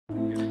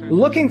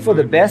Looking for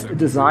the best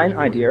design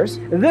ideas?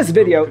 This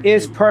video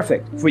is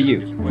perfect for you.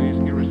 Displays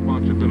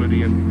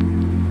irresponsibility and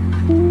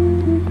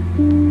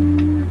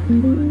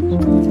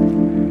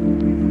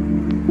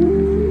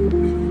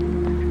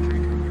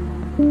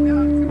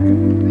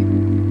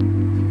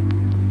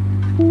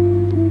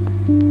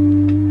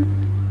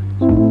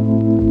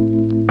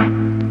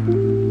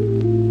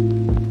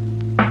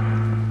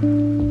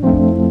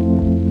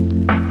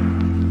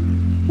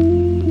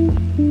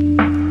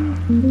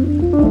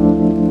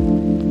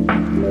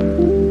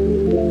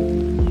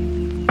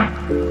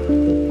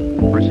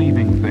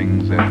perceiving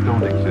things that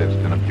don't exist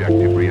in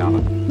objective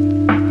reality.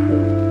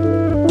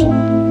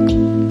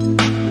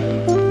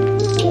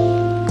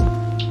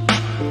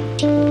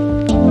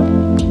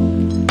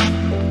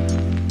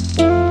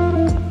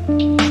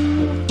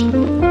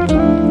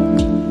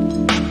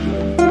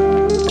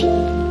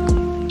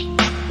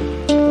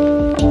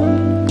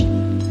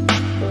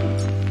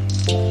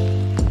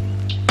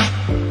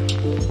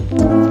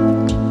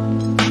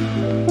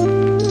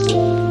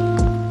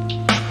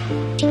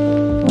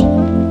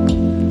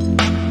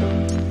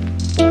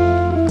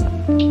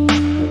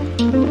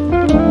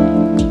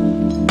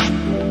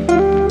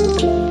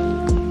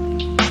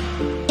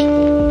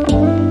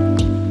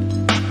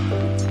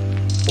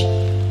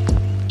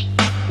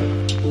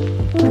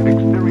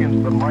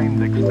 Experience the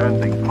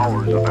mind-expanding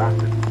powers of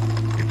acid.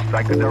 It's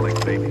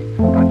psychedelic, baby.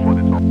 That's what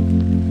it's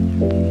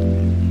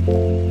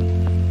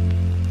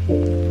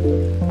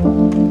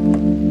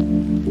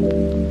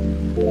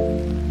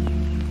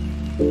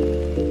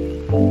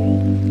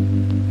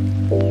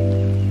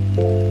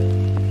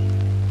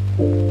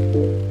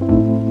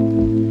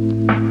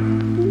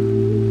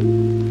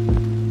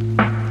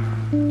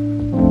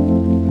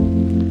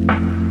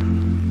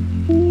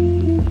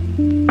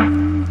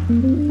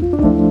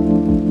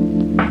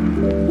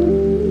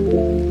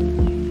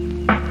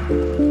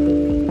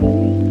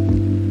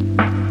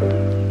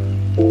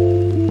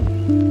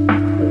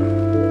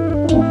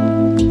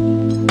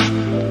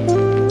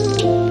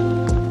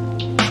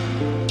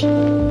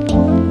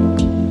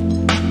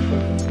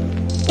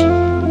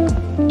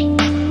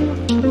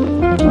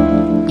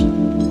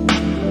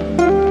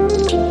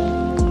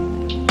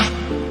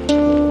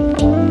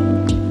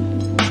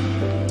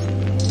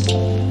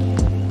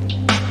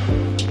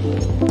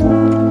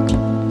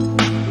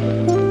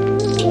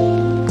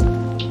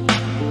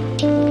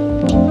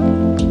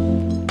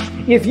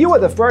If you are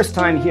the first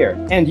time here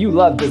and you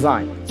love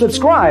design,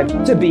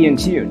 subscribe to Be in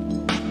Tune.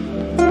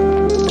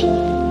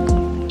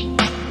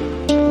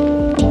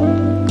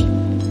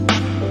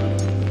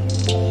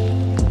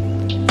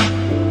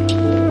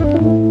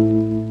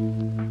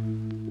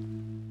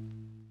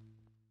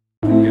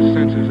 His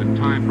senses and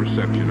time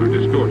perception are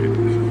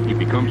distorted. He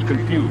becomes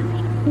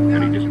confused,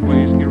 and he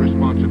displays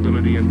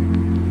irresponsibility and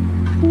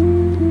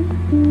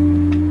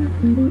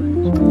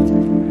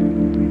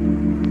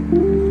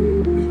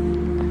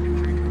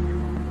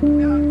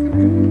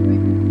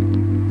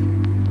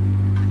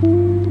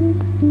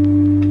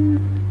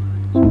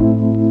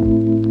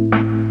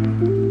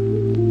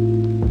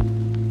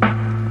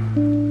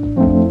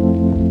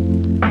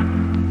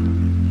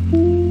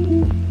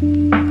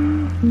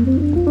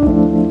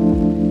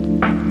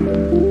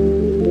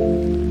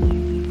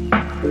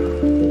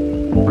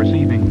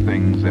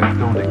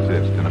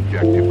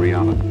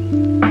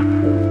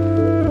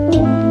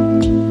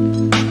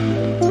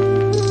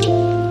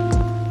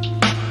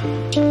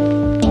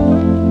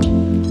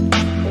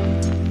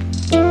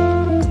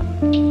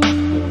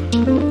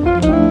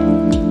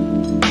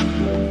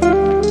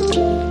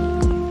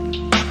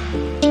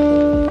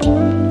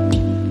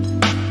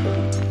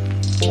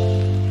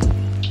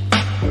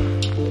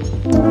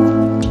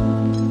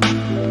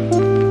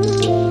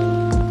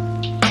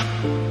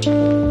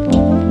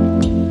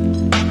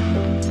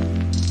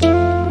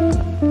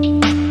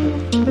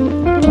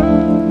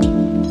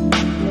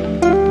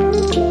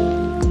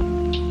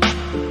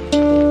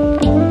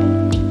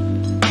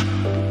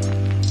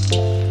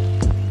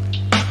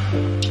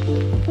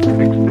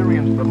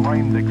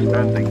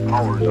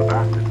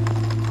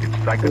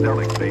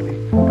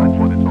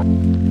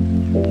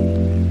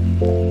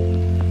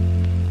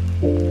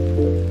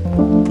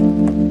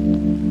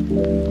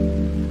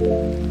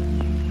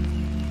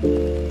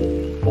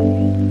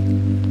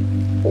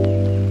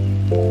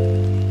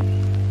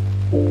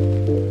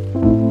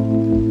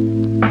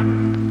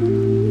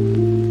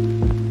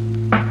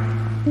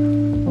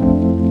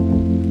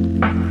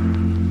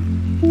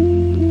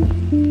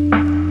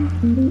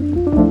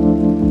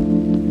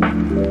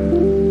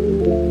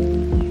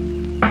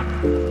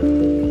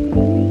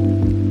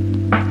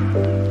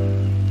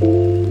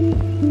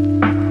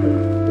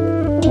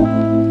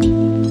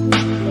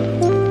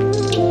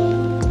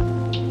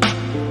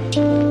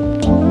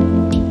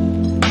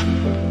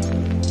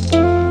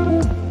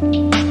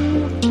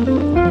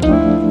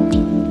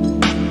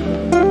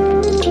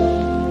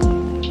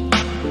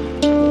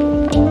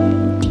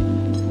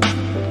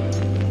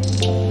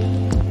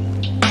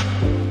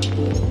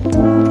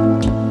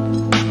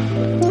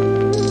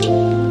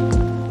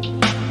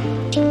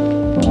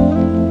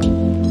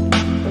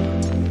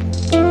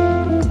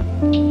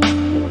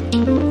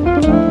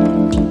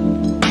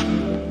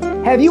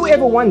Have you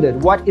ever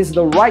wondered what is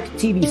the right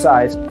TV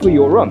size for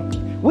your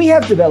room? We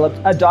have developed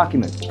a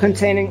document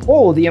containing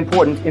all the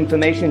important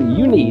information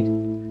you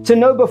need to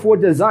know before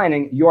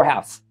designing your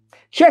house.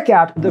 Check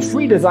out the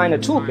free designer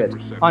toolkit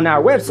on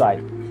our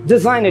website,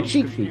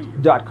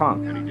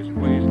 designercheatsheet.com. And he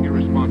displays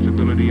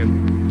irresponsibility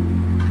and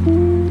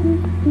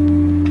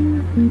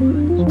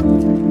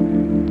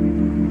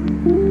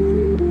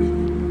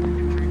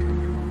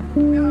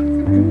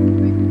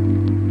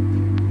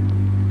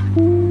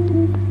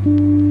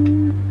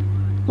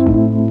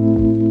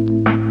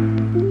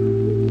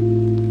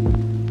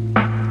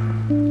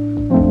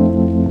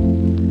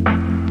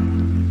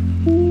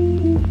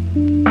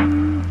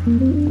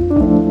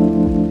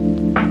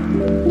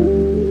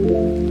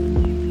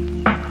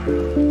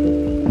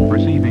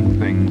perceiving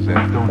things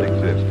that don't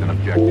exist in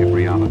objective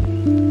reality.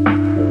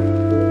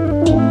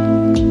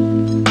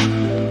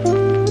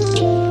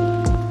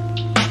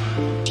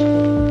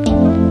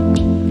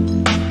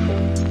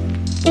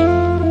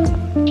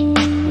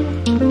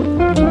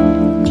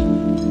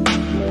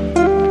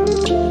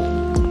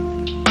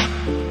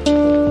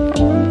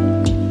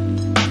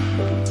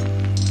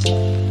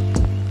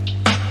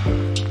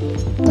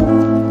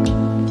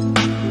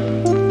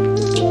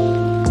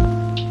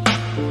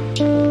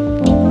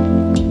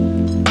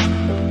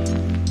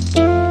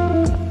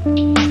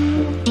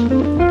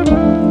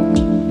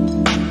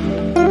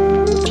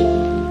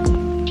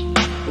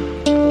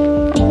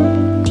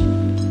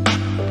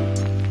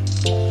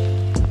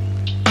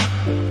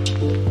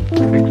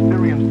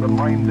 Experience the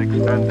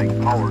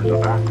mind-expanding powers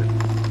of acid.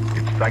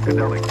 It's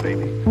psychedelic,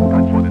 baby.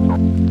 That's what it's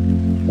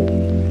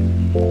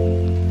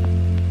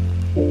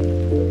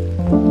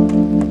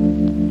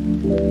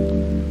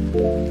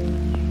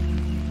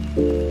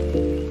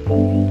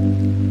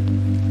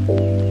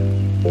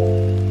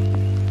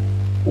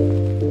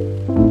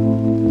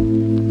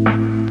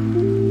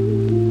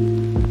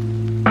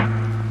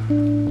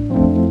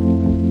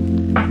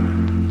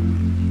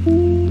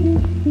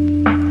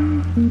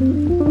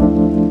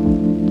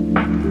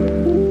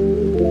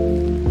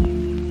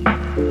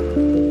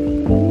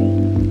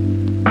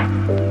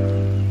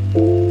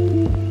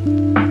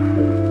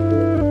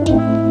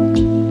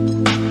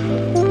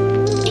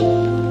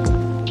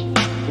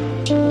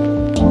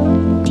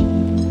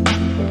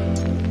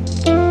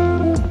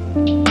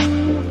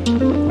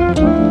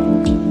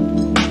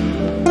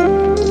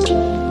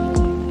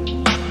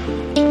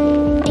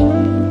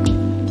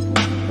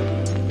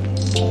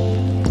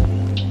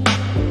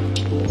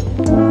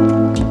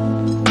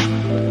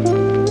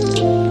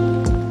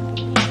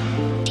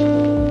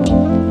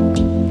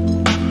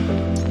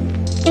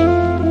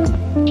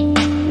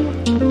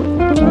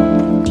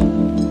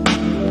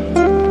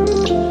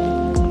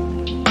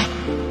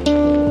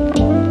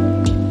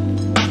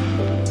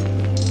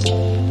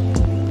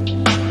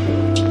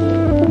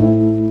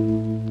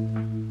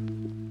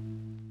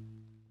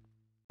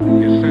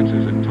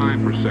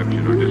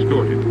perception are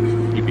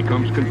distorted. He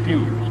becomes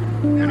confused,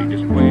 and he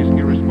displays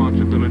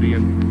irresponsibility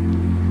and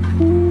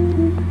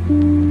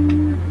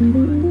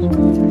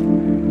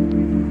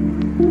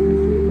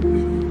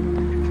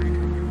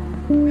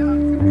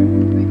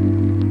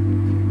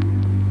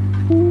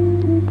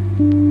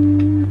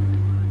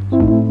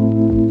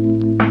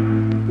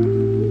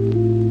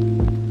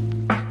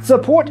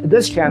Support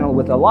this channel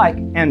with a like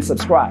and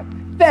subscribe.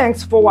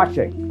 Thanks for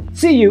watching.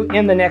 See you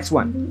in the next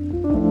one.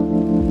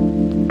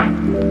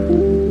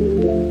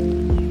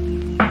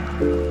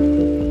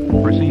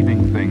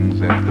 perceiving things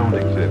that don't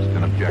exist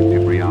in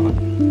objective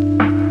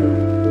reality.